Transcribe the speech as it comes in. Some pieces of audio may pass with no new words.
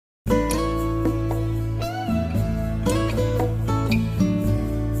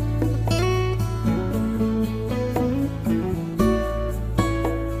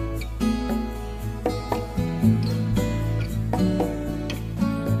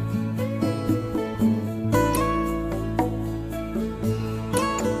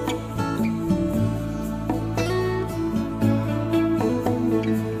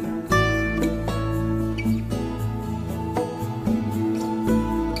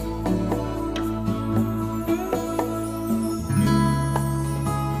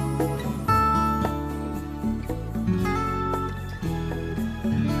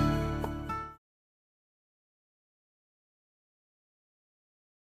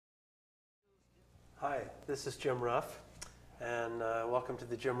Hi, this is Jim Ruff, and welcome to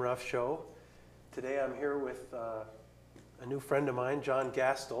the Jim Ruff Show. Today I'm here with a new friend of mine, John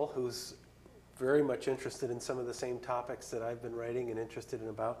Gastil, who's very much interested in some of the same topics that I've been writing and interested in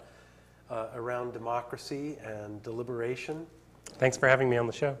about around democracy and deliberation. Thanks for having me on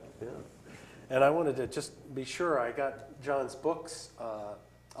the show. Yeah. And I wanted to just be sure I got John's books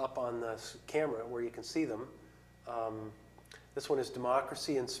up on the camera where you can see them. This one is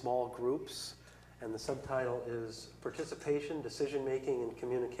Democracy in Small Groups, and the subtitle is Participation, Decision-Making, and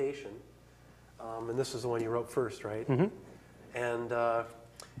Communication. And this is the one you wrote first, right? Mm-hmm. And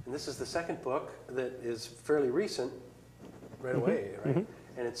this is the second book that is fairly recent, right away, right?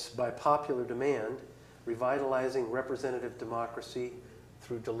 Mm-hmm. And it's by popular demand, Revitalizing Representative Democracy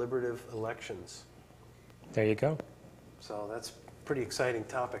through Deliberative Elections. There you go. So that's a pretty exciting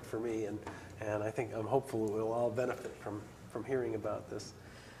topic for me, and I think I'm hopeful we'll all benefit from hearing about this.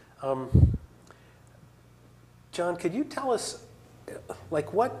 John, could you tell us,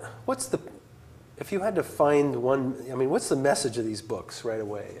 like, what's the, if you had to find one, I mean, what's the message of these books right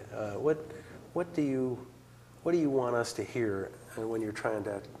away? What do you want us to hear when you're trying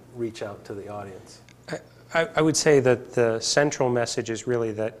to reach out to the audience? I would say that the central message is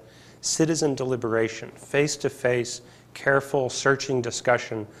really that citizen deliberation, face-to-face, careful, searching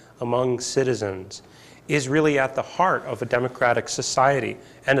discussion among citizens is really at the heart of a democratic society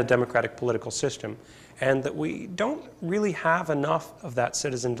and a democratic political system, and that we don't really have enough of that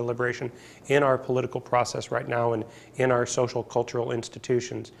citizen deliberation in our political process right now and in our social cultural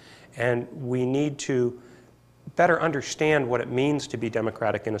institutions. And we need to better understand what it means to be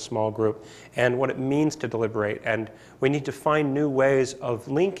democratic in a small group and what it means to deliberate. And we need to find new ways of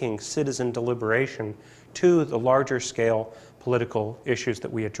linking citizen deliberation to the larger scale political issues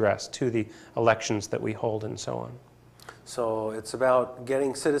that we address, to the elections that we hold and so on. So it's about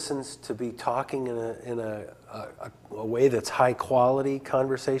getting citizens to be talking in a way that's high quality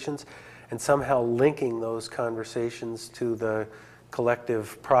conversations, and somehow linking those conversations to the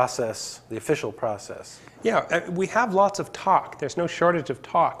collective process, the official process. Yeah, we have lots of talk. There's no shortage of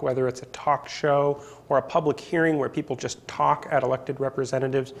talk, whether it's a talk show or a public hearing where people just talk at elected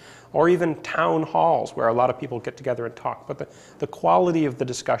representatives, or even town halls where a lot of people get together and talk. But the quality of the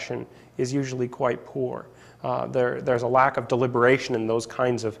discussion is usually quite poor. There's a lack of deliberation in those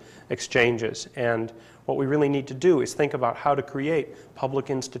kinds of exchanges. And what we really need to do is think about how to create public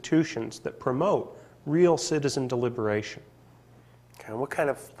institutions that promote real citizen deliberation. Okay, what kind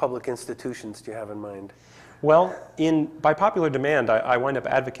of public institutions do you have in mind? Well, by popular demand, I wind up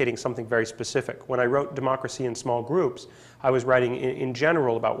advocating something very specific. When I wrote Democracy in Small Groups, I was writing in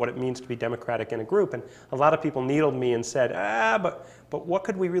general about what it means to be democratic in a group, and a lot of people needled me and said, but what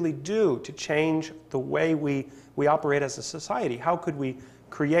could we really do to change the way we operate as a society? How could we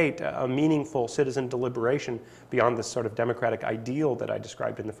create a meaningful citizen deliberation beyond this sort of democratic ideal that I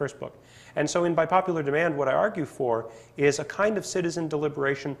described in the first book? And so by popular demand, what I argue for is a kind of citizen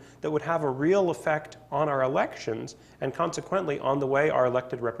deliberation that would have a real effect on our elections and consequently on the way our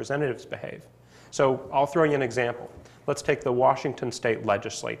elected representatives behave. So I'll throw you an example. Let's take the Washington State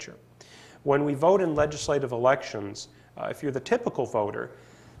Legislature. When we vote in legislative elections, if you're the typical voter,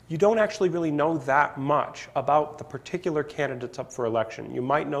 you don't actually really know that much about the particular candidates up for election. You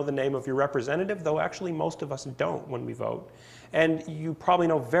might know the name of your representative, though actually most of us don't when we vote. And you probably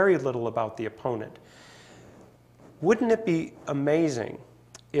know very little about the opponent. Wouldn't it be amazing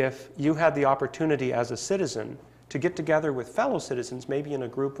if you had the opportunity as a citizen to get together with fellow citizens, maybe in a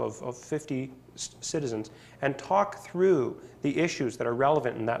group of 50 citizens, and talk through the issues that are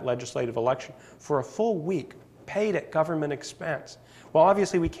relevant in that legislative election for a full week, paid at government expense? Well,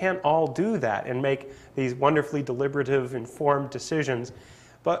 obviously we can't all do that and make these wonderfully deliberative, informed decisions,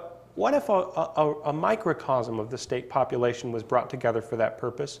 but what if a microcosm of the state population was brought together for that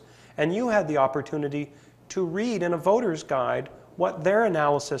purpose, and you had the opportunity to read in a voter's guide what their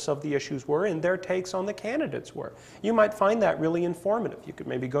analysis of the issues were and their takes on the candidates were? You might find that really informative. You could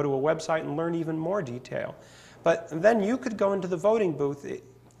maybe go to a website and learn even more detail. But then you could go into the voting booth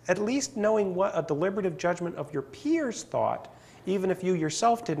at least knowing what a deliberative judgment of your peers thought, even if you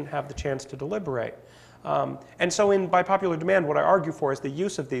yourself didn't have the chance to deliberate. And so by popular demand, what I argue for is the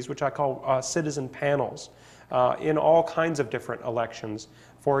use of these, which I call citizen panels, in all kinds of different elections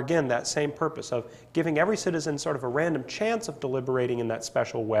for, again, that same purpose of giving every citizen sort of a random chance of deliberating in that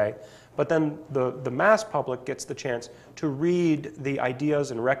special way, but then the mass public gets the chance to read the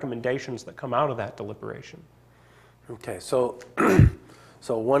ideas and recommendations that come out of that deliberation. Okay, so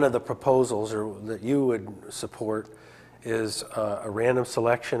so one of the proposals that you would support is a random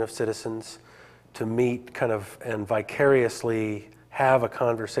selection of citizens to meet kind of and vicariously have a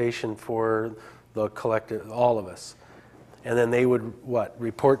conversation for the collective, all of us. And then they would, what,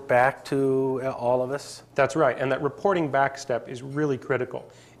 report back to all of us? That's right, and that reporting back step is really critical.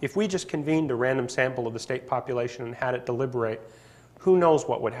 If we just convened a random sample of the state population and had it deliberate, who knows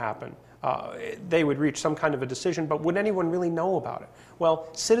what would happen? They would reach some kind of a decision, but would anyone really know about it? Well,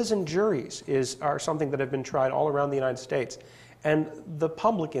 citizen juries are something that have been tried all around the United States. And the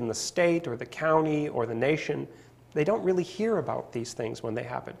public in the state or the county or the nation, they don't really hear about these things when they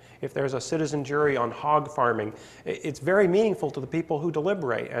happen. If there's a citizen jury on hog farming, it's very meaningful to the people who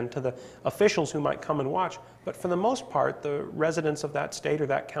deliberate and to the officials who might come and watch. But for the most part, the residents of that state or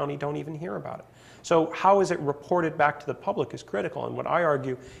that county don't even hear about it. So how is it reported back to the public is critical. And what I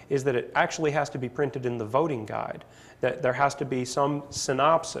argue is that it actually has to be printed in the voting guide, that there has to be some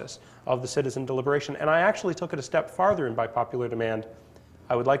synopsis of the citizen deliberation. And I actually took it a step farther in by popular demand.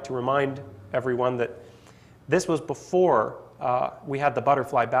 I would like to remind everyone that this was before we had the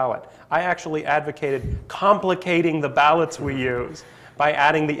butterfly ballot. I actually advocated complicating the ballots we use by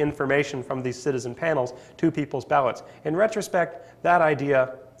adding the information from these citizen panels to people's ballots. In retrospect, that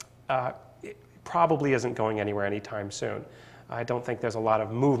idea probably isn't going anywhere anytime soon. I don't think there's a lot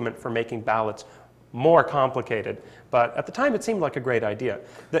of movement for making ballots more complicated, but at the time it seemed like a great idea.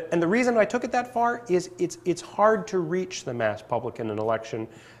 And the reason I took it that far is it's hard to reach the mass public in an election.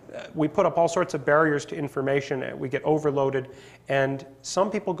 We put up all sorts of barriers to information, we get overloaded, and some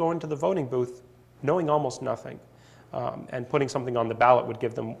people go into the voting booth knowing almost nothing. And putting something on the ballot would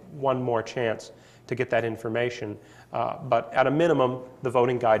give them one more chance to get that information. But at a minimum, the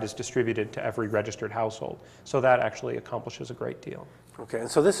voting guide is distributed to every registered household. So that actually accomplishes a great deal. Okay, and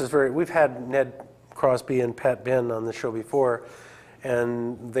so this is we've had Ned Crosby and Pat Ben on the show before,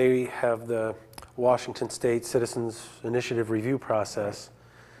 and they have the Washington State Citizens Initiative review process.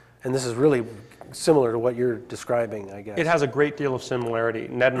 And this is really similar to what you're describing, I guess. It has a great deal of similarity.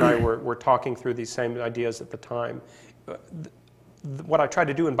 Ned and I were talking through these same ideas at the time. What I tried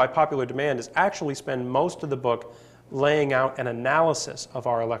to do in By Popular Demand is actually spend most of the book laying out an analysis of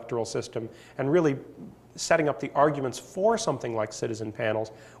our electoral system and really setting up the arguments for something like citizen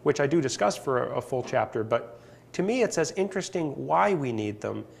panels, which I do discuss for a full chapter. But to me, it's as interesting why we need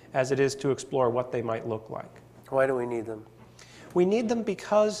them as it is to explore what they might look like. Why do we need them? We need them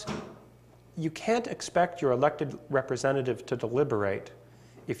because you can't expect your elected representative to deliberate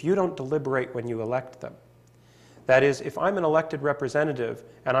if you don't deliberate when you elect them. That is, if I'm an elected representative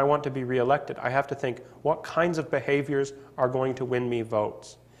and I want to be reelected, I have to think, what kinds of behaviors are going to win me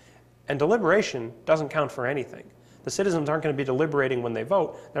votes? And deliberation doesn't count for anything. The citizens aren't going to be deliberating when they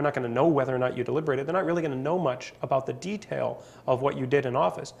vote. They're not going to know whether or not you deliberated. They're not really going to know much about the detail of what you did in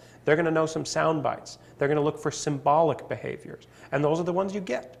office. They're going to know some sound bites. They're going to look for symbolic behaviors. And those are the ones you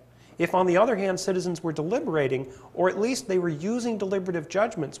get. If, on the other hand, citizens were deliberating, or at least they were using deliberative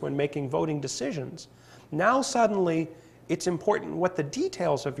judgments when making voting decisions, now suddenly it's important what the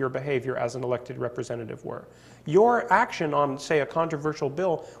details of your behavior as an elected representative were. Your action on, say, a controversial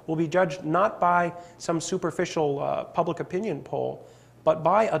bill will be judged not by some superficial public opinion poll, but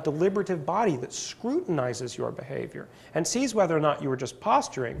by a deliberative body that scrutinizes your behavior and sees whether or not you were just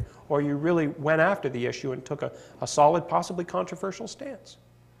posturing or you really went after the issue and took a solid, possibly controversial stance.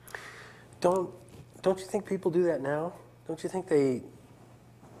 Don't you think people do that now? Don't you think they...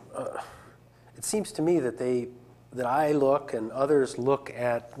 it seems to me that I look and others look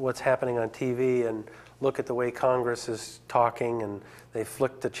at what's happening on TV and look at the way Congress is talking, and they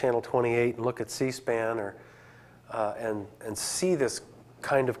flick to Channel 28 and look at C-SPAN and see this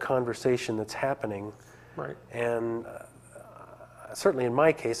kind of conversation that's happening. Right. And certainly in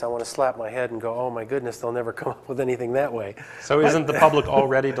my case, I want to slap my head and go, oh my goodness, they'll never come up with anything that way. So isn't the public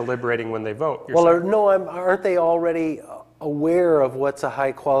already deliberating when they vote? Well, no, aren't they already aware of what's a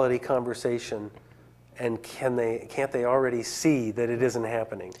high-quality conversation? And can't they already see that it isn't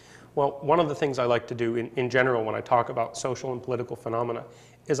happening? Well, one of the things I like to do in general when I talk about social and political phenomena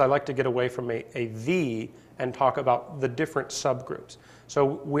is I like to get away from a "the" and talk about the different subgroups. So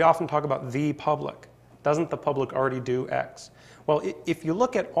we often talk about the public. Doesn't the public already do X? Well, if you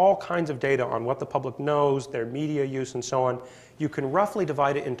look at all kinds of data on what the public knows, their media use and so on, you can roughly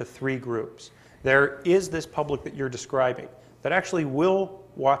divide it into three groups. There is this public that you're describing that actually will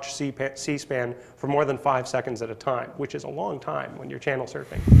watch C-SPAN for more than 5 seconds at a time, which is a long time when you're channel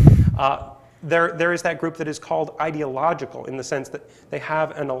surfing. There is that group that is called ideological in the sense that they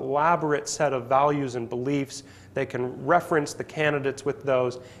have an elaborate set of values and beliefs. They can reference the candidates with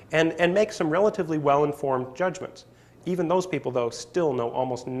those and make some relatively well-informed judgments. Even those people, though, still know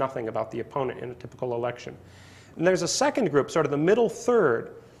almost nothing about the opponent in a typical election. And there's a second group, sort of the middle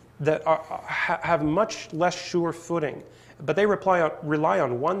third, that have much less sure footing. But they rely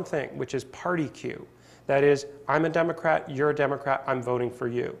on one thing, which is party cue. That is, I'm a Democrat, you're a Democrat, I'm voting for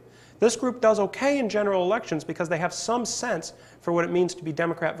you. This group does okay in general elections because they have some sense for what it means to be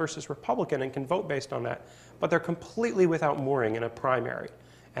Democrat versus Republican and can vote based on that. But they're completely without mooring in a primary.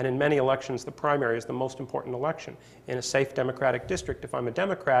 And in many elections, the primary is the most important election. In a safe Democratic district, if I'm a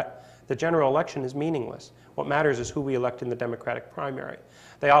Democrat, the general election is meaningless. What matters is who we elect in the Democratic primary.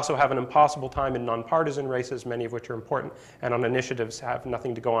 They also have an impossible time in nonpartisan races, many of which are important, and on initiatives have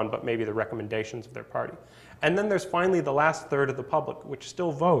nothing to go on but maybe the recommendations of their party. And then there's finally the last third of the public, which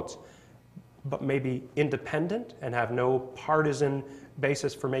still votes, but may be independent and have no partisan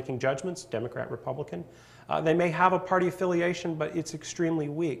basis for making judgments, Democrat, Republican. They may have a party affiliation, but it's extremely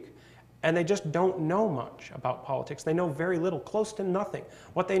weak. And they just don't know much about politics. They know very little, close to nothing.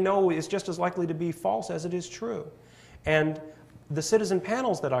 What they know is just as likely to be false as it is true. And the citizen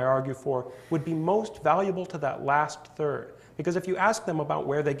panels that I argue for would be most valuable to that last third. Because if you ask them about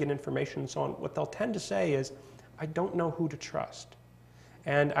where they get information and so on, what they'll tend to say is, I don't know who to trust.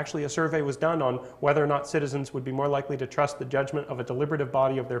 And actually a survey was done on whether or not citizens would be more likely to trust the judgment of a deliberative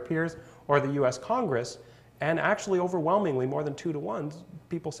body of their peers or the US Congress. And actually overwhelmingly, more than 2 to 1,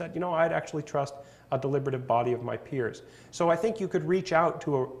 people said, you know, I'd actually trust a deliberative body of my peers. So I think you could reach out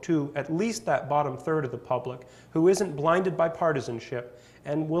to at least that bottom third of the public who isn't blinded by partisanship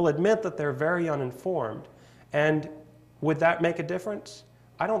and will admit that they're very uninformed. And would that make a difference?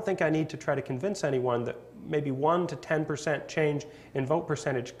 I don't think I need to try to convince anyone that maybe 1 to 10% change in vote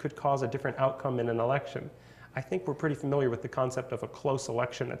percentage could cause a different outcome in an election. I think we're pretty familiar with the concept of a close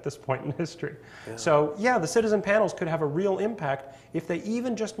election at this point in history. Yeah. So yeah, the citizen panels could have a real impact if they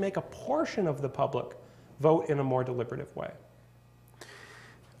even just make a portion of the public vote in a more deliberative way.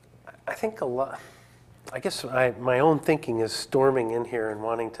 I think a lot, I guess my own thinking is storming in here and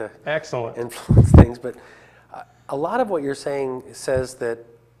wanting to Excellent. Influence things, but a lot of what you're saying says that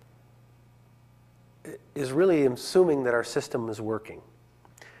is really assuming that our system is working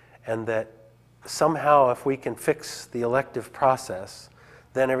and that somehow if we can fix the elective process,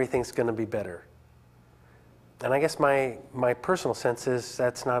 then everything's going to be better. And I guess my personal sense is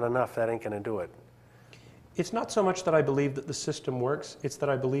that's not enough. That ain't going to do it. It's not so much that I believe that the system works, it's that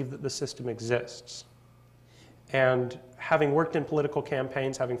I believe that the system exists. And having worked in political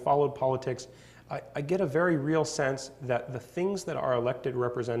campaigns, having followed politics, I get a very real sense that the things that our elected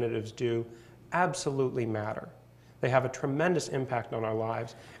representatives do absolutely matter. They have a tremendous impact on our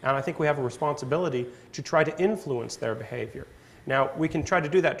lives, and I think we have a responsibility to try to influence their behavior. Now, we can try to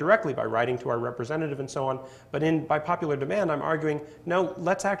do that directly by writing to our representative and so on, but by popular demand, I'm arguing, no,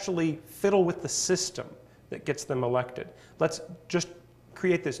 let's actually fiddle with the system that gets them elected. Let's just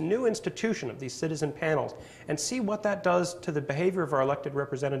create this new institution of these citizen panels and see what that does to the behavior of our elected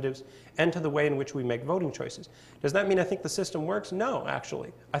representatives and to the way in which we make voting choices. Does that mean I think the system works? No,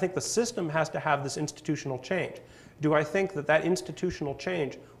 actually. I think the system has to have this institutional change. Do I think that that institutional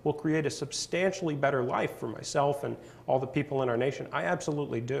change will create a substantially better life for myself and all the people in our nation? I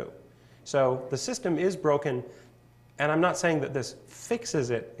absolutely do. So the system is broken, and I'm not saying that this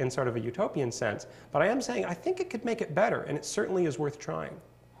fixes it in sort of a utopian sense, but I am saying I think it could make it better, and it certainly is worth trying.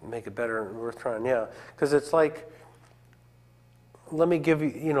 Make it better and worth trying, yeah. Because it's like, let me give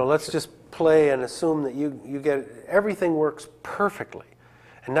you, let's just play and assume that you get, everything works perfectly.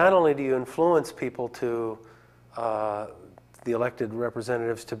 And not only do you influence people to the elected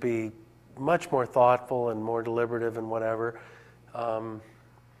representatives to be much more thoughtful and more deliberative and whatever.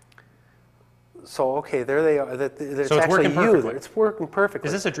 So okay, there they are. It's so it's actually working perfectly. It's working perfectly.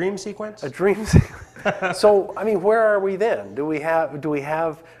 Is this a dream sequence? A dream sequence. So I mean, where are we then? Do we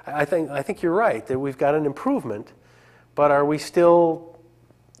have? I think you're right that we've got an improvement, but are we still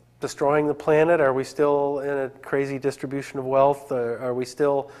destroying the planet? Are we still in a crazy distribution of wealth? Are we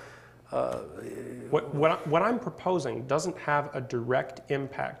still? What I'm proposing doesn't have a direct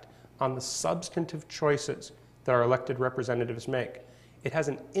impact on the substantive choices that our elected representatives make. It has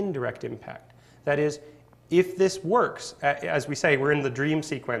an indirect impact. That is, if this works, as we say, we're in the dream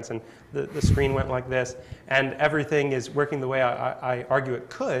sequence and the screen went like this and everything is working the way I argue it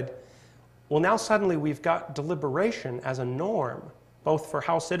could, well now suddenly we've got deliberation as a norm, both for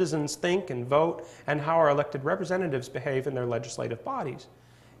how citizens think and vote and how our elected representatives behave in their legislative bodies.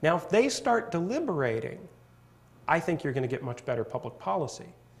 Now, if they start deliberating, I think you're going to get much better public policy.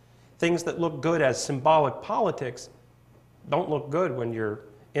 Things that look good as symbolic politics don't look good when you're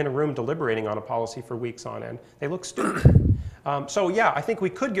in a room deliberating on a policy for weeks on end. They look stupid. So yeah, I think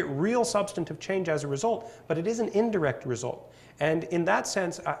we could get real substantive change as a result, but it is an indirect result. And in that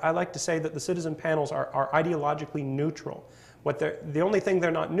sense, I like to say that the citizen panels are ideologically neutral. The only thing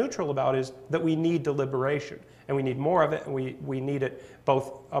they're not neutral about is that we need deliberation, and we need more of it, and we need it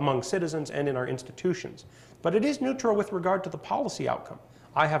both among citizens and in our institutions. But it is neutral with regard to the policy outcome.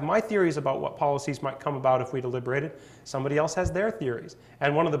 I have my theories about what policies might come about if we deliberated. Somebody else has their theories.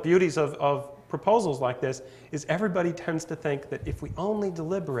 And one of the beauties of proposals like this is everybody tends to think that if we only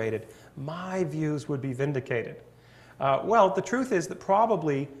deliberated, my views would be vindicated. Well, the truth is that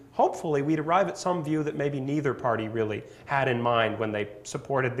probably, hopefully, we'd arrive at some view that maybe neither party really had in mind when they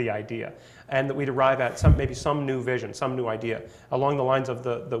supported the idea, and that we'd arrive at maybe some new vision, some new idea. Along the lines of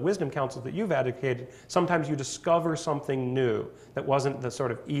the wisdom councils that you've advocated, sometimes you discover something new that wasn't the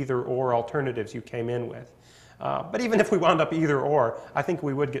sort of either-or alternatives you came in with. But even if we wound up either or, I think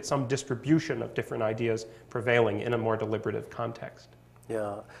we would get some distribution of different ideas prevailing in a more deliberative context.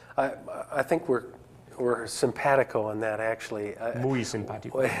 Yeah, I think we're simpatico on that, actually. Muy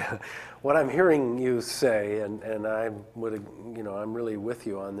simpático. What I'm hearing you say, and I'm really with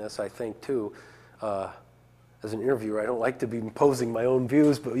you on this, I think too, as an interviewer, I don't like to be imposing my own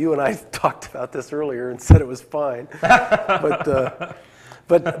views, but you and I talked about this earlier and said it was fine. But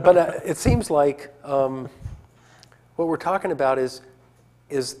it seems like what we're talking about is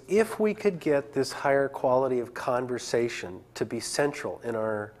if we could get this higher quality of conversation to be central in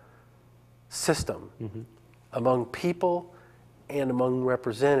our system, among people and among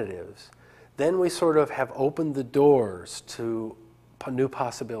representatives, then we sort of have opened the doors to new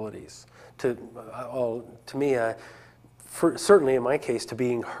possibilities. To me, certainly in my case, to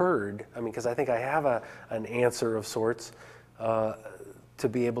being heard. I mean, because I think I have an answer of sorts to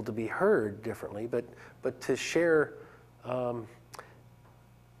be able to be heard differently, but to share, to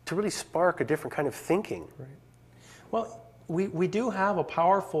really spark a different kind of thinking. Right. Well, we do have a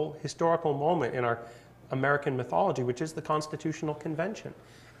powerful historical moment in our American mythology, which is the Constitutional Convention.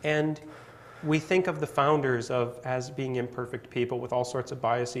 And we think of the founders as being imperfect people with all sorts of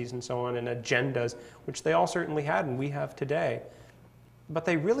biases and so on, and agendas, which they all certainly had and we have today. But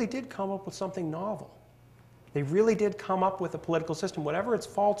they really did come up with something novel. They really did come up with a political system, whatever its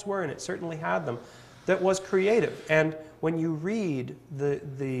faults were, and it certainly had them, that was creative. And when you read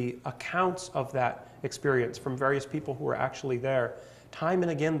the accounts of that experience from various people who were actually there, time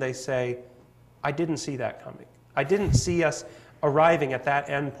and again they say, I didn't see that coming. I didn't see us arriving at that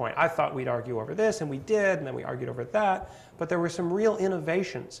end point. I thought we'd argue over this, and we did, and then we argued over that. But there were some real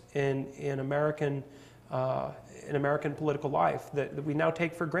innovations in American political life that we now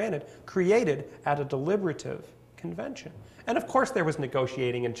take for granted, created at a deliberative convention. And of course there was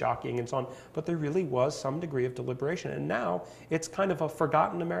negotiating and jockeying and so on, but there really was some degree of deliberation. And now it's kind of a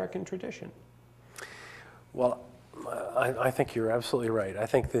forgotten American tradition. Well, I think you're absolutely right. I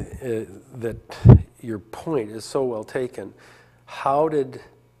think that your point is so well taken. How did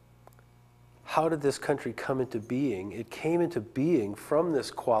this country come into being? It came into being from this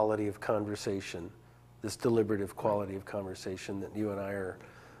quality of conversation, this deliberative quality of conversation that you and I are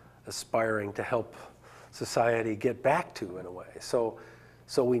aspiring to help society get back to, in a way. So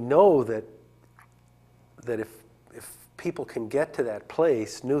we know that if people can get to that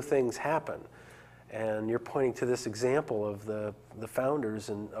place, new things happen. And you're pointing to this example of the founders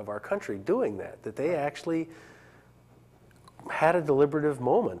of our country doing that they actually had a deliberative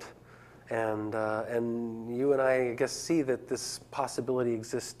moment. And you and I guess, see that this possibility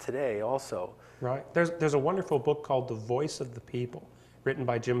exists today also. Right. There's a wonderful book called The Voice of the People, written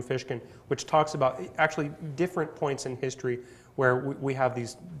by Jim Fishkin, which talks about actually different points in history where we have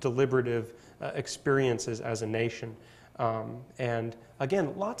these deliberative experiences as a nation. And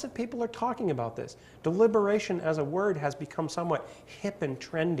again, lots of people are talking about this. Deliberation as a word has become somewhat hip and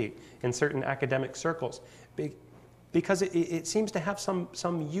trendy in certain academic circles because it seems to have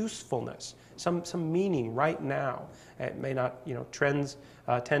some usefulness, some meaning right now. It may not, trends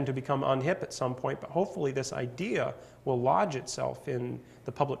tend to become unhip at some point, but hopefully this idea will lodge itself in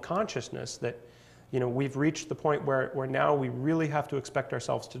the public consciousness that we've reached the point where now we really have to expect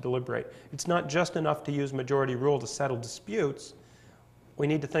ourselves to deliberate. It's not just enough to use majority rule to settle disputes. We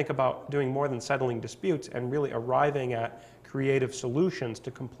need to think about doing more than settling disputes and really arriving at creative solutions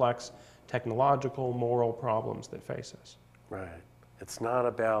to complex technological, moral problems that face us. Right. It's not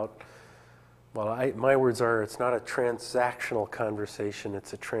about, my words are, it's not a transactional conversation,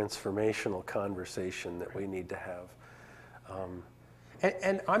 it's a transformational conversation that we need to have.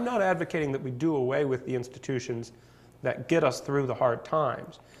 And I'm not advocating that we do away with the institutions that get us through the hard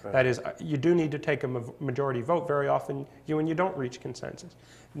times. Right. That is, you do need to take a majority vote. Very often, you don't reach consensus.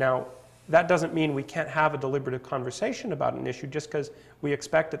 Now, that doesn't mean we can't have a deliberative conversation about an issue just because we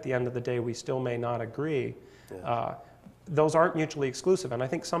expect at the end of the day we still may not agree. Yeah. Those aren't mutually exclusive, and I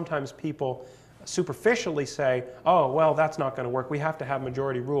think sometimes people superficially say, oh, well, that's not going to work. We have to have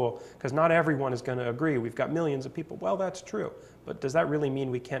majority rule because not everyone is going to agree. We've got millions of people. Well, that's true. But does that really mean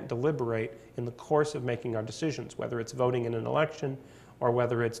we can't deliberate in the course of making our decisions, whether it's voting in an election or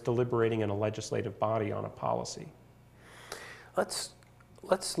whether it's deliberating in a legislative body on a policy?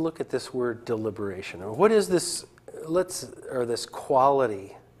 Let's look at this word deliberation. Or what is this, or this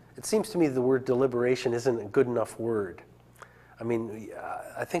quality? It seems to me the word deliberation isn't a good enough word. I mean,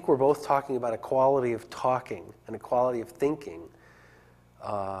 I think we're both talking about a quality of talking and a quality of thinking.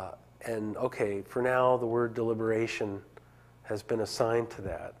 And okay, for now, the word deliberation has been assigned to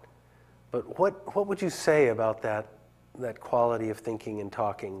that. But what would you say about that quality of thinking and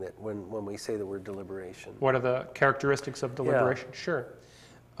talking that when we say the word deliberation? What are the characteristics of deliberation? Yeah. Sure.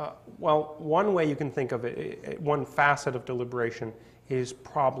 Well, one way you can think of it, one facet of deliberation is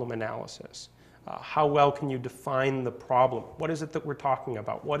problem analysis. How well can you define the problem? What is it that we're talking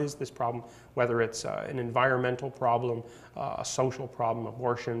about? What is this problem? Whether it's an environmental problem, a social problem,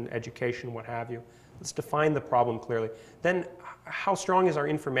 abortion, education, what have you. Let's define the problem clearly. Then, how strong is our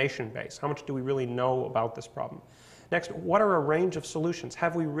information base? How much do we really know about this problem? Next, what are a range of solutions?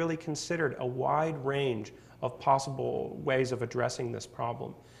 Have we really considered a wide range of possible ways of addressing this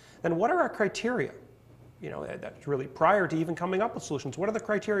problem? Then what are our criteria? You know, that's really prior to even coming up with solutions. What are the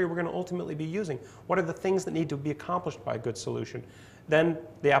criteria we're going to ultimately be using? What are the things that need to be accomplished by a good solution? Then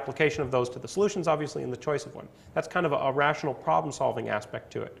the application of those to the solutions, obviously, and the choice of one. That's kind of a rational problem-solving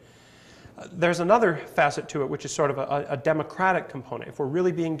aspect to it. There's another facet to it, which is sort of a democratic component. If we're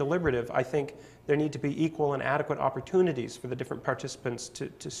really being deliberative, I think there need to be equal and adequate opportunities for the different participants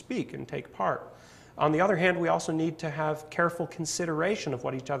to speak and take part. On the other hand, we also need to have careful consideration of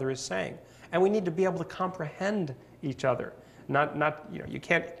what each other is saying. And we need to be able to comprehend each other. You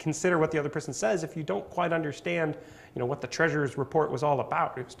can't consider what the other person says if you don't quite understand, what the treasurer's report was all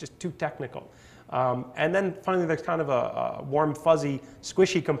about. It was just too technical. And then finally, there's kind of a warm, fuzzy,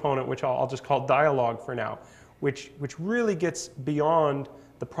 squishy component, which I'll just call dialogue for now, which really gets beyond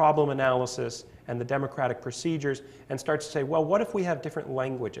the problem analysis and the democratic procedures and starts to say, well, what if we have different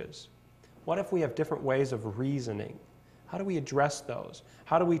languages? What if we have different ways of reasoning? How do we address those?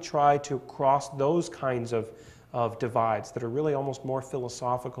 How do we try to cross those kinds of divides that are really almost more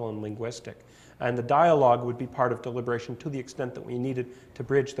philosophical and linguistic? And the dialogue would be part of deliberation to the extent that we needed to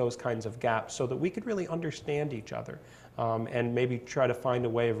bridge those kinds of gaps so that we could really understand each other and maybe try to find a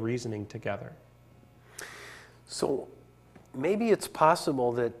way of reasoning together. So maybe it's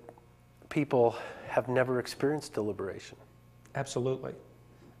possible that people have never experienced deliberation. Absolutely.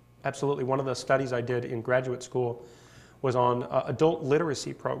 Absolutely. One of the studies I did in graduate school was on adult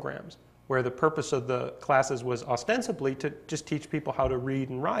literacy programs, where the purpose of the classes was ostensibly to just teach people how to read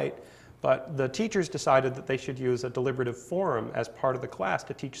and write, but the teachers decided that they should use a deliberative forum as part of the class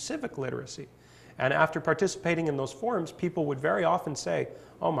to teach civic literacy. And after participating in those forums, people would very often say,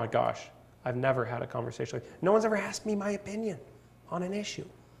 oh my gosh, I've never had a conversation like that. No one's ever asked me my opinion on an issue,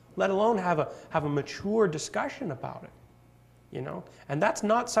 let alone have a mature discussion about it. And that's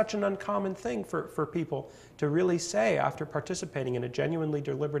not such an uncommon thing for people to really say after participating in a genuinely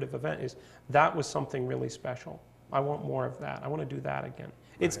deliberative event is, that was something really special. I want more of that. I want to do that again.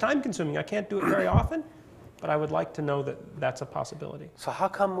 Right. It's time consuming. I can't do it very often, but I would like to know that that's a possibility. So how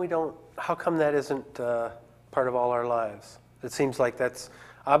come that isn't part of all our lives? It seems like that's,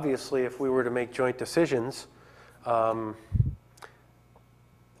 obviously, if we were to make joint decisions,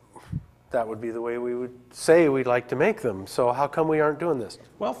 that would be the way we would say we'd like to make them. So how come we aren't doing this?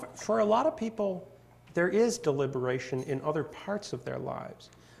 Well, for a lot of people, there is deliberation in other parts of their lives.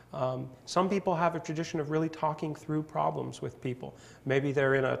 Some people have a tradition of really talking through problems with people. Maybe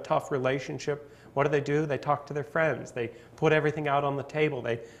they're in a tough relationship. What do? They talk to their friends. They put everything out on the table.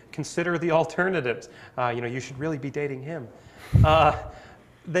 They consider the alternatives. You should really be dating him.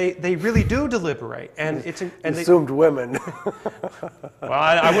 They really do deliberate, and assumed women. Well,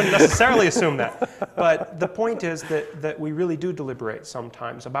 I wouldn't necessarily assume that, but the point is that we really do deliberate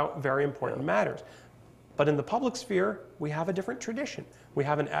sometimes about very important matters. But in the public sphere, we have a different tradition. We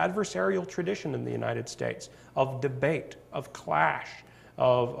have an adversarial tradition in the United States of debate, of clash,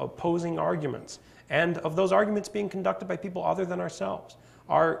 of opposing arguments, and of those arguments being conducted by people other than ourselves.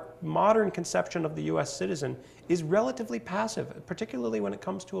 Our modern conception of the U.S. citizen is relatively passive, particularly when it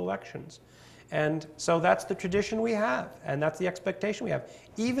comes to elections. And so that's the tradition we have, and that's the expectation we have.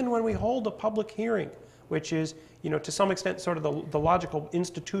 Even when we hold a public hearing, which is, to some extent sort of the logical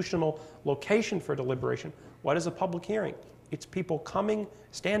institutional location for deliberation, what is a public hearing? It's people coming,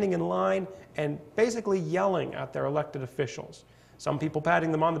 standing in line, and basically yelling at their elected officials. Some people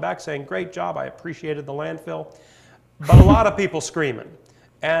patting them on the back saying, great job, I appreciated the landfill, but a lot of people screaming.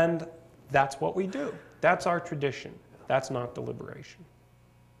 And That's what we do. That's our tradition. That's not deliberation.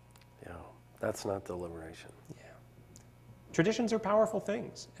 Yeah, that's not deliberation. Yeah. Traditions are powerful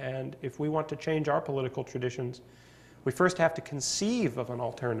things, and if we want to change our political traditions, we first have to conceive of an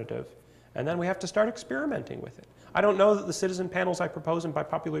alternative, and then we have to start experimenting with it. I don't know that the citizen panels I propose and by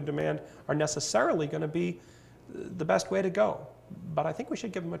popular demand are necessarily going to be the best way to go, but I think we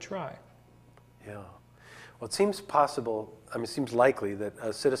should give them a try. Yeah. Well, it seems possible, I mean, it seems likely that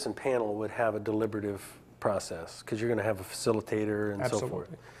a citizen panel would have a deliberative process, because you're going to have a facilitator and Absolutely. so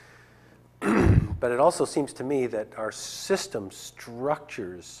forth. But it also seems to me that our system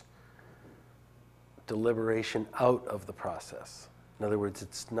structures deliberation out of the process. In other words,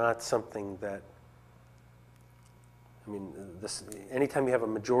 it's not something that, I mean, anytime you have a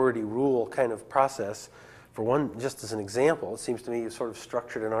majority rule kind of process, for one, just as an example, it seems to me you sort of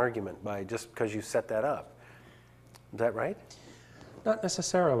structured an argument by just because you set that up. Is that right? Not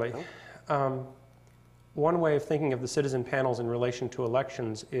necessarily. No? One way of thinking of the citizen panels in relation to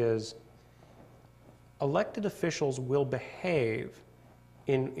elections is elected officials will behave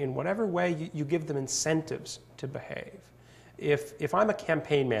in whatever way you give them incentives to behave. If I'm a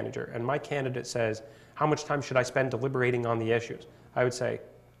campaign manager and my candidate says, how much time should I spend deliberating on the issues? I would say,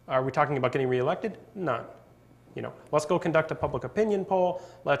 are we talking about getting reelected? None. Let's go conduct a public opinion poll.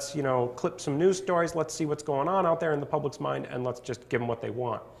 Let's, clip some news stories. Let's see what's going on out there in the public's mind, and let's just give them what they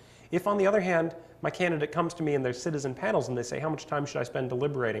want. If, on the other hand, my candidate comes to me in their citizen panels and they say, how much time should I spend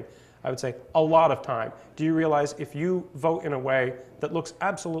deliberating? I would say, a lot of time. Do you realize if you vote in a way that looks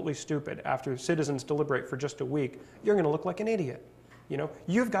absolutely stupid after citizens deliberate for just a week, you're going to look like an idiot.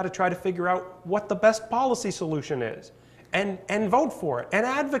 You've got to try to figure out what the best policy solution is and vote for it and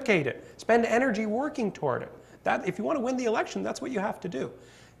advocate it. Spend energy working toward it. If you want to win the election, that's what you have to do.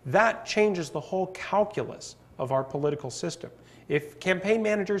 That changes the whole calculus of our political system. If campaign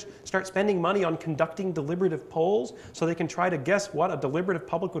managers start spending money on conducting deliberative polls so they can try to guess what a deliberative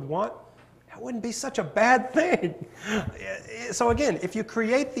public would want, that wouldn't be such a bad thing. So again, if you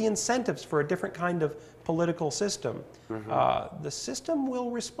create the incentives for a different kind of political system, the system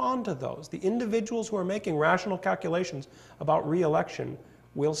will respond to those. The individuals who are making rational calculations about re-election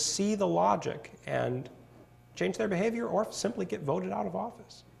will see the logic and change their behavior or simply get voted out of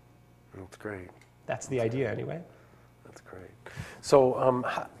office. That's great. That's the idea anyway. That's great. So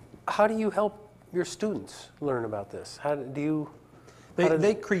how do you help your students learn about this?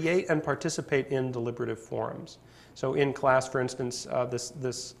 They create and participate in deliberative forums. So in class, for instance,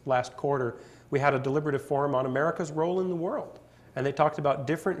 this last quarter, we had a deliberative forum on America's role in the world. And they talked about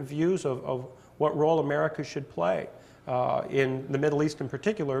different views of what role America should play in the Middle East in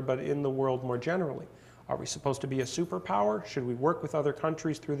particular, but in the world more generally. Are we supposed to be a superpower? Should we work with other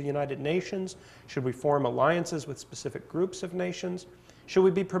countries through the United Nations? Should we form alliances with specific groups of nations? Should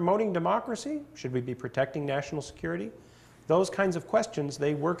we be promoting democracy? Should we be protecting national security? Those kinds of questions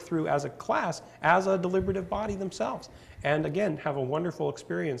they work through as a class, as a deliberative body themselves. And again, have a wonderful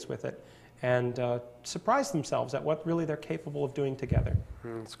experience with it and surprise themselves at what really they're capable of doing together.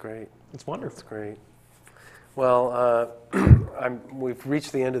 That's great. It's wonderful. That's great. Well, we've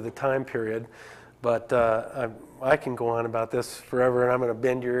reached the end of the time period. But I can go on about this forever, and I'm going to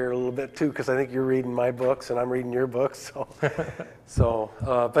bend your ear a little bit too, because I think you're reading my books and I'm reading your books.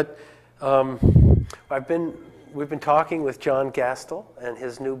 We've been talking with John Gastil, and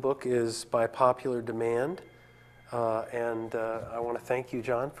his new book is By Popular Demand. I want to thank you,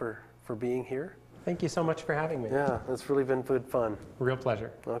 John, for being here. Thank you so much for having me. Yeah, it's really been good fun. Real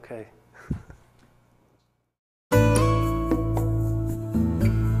pleasure. Okay.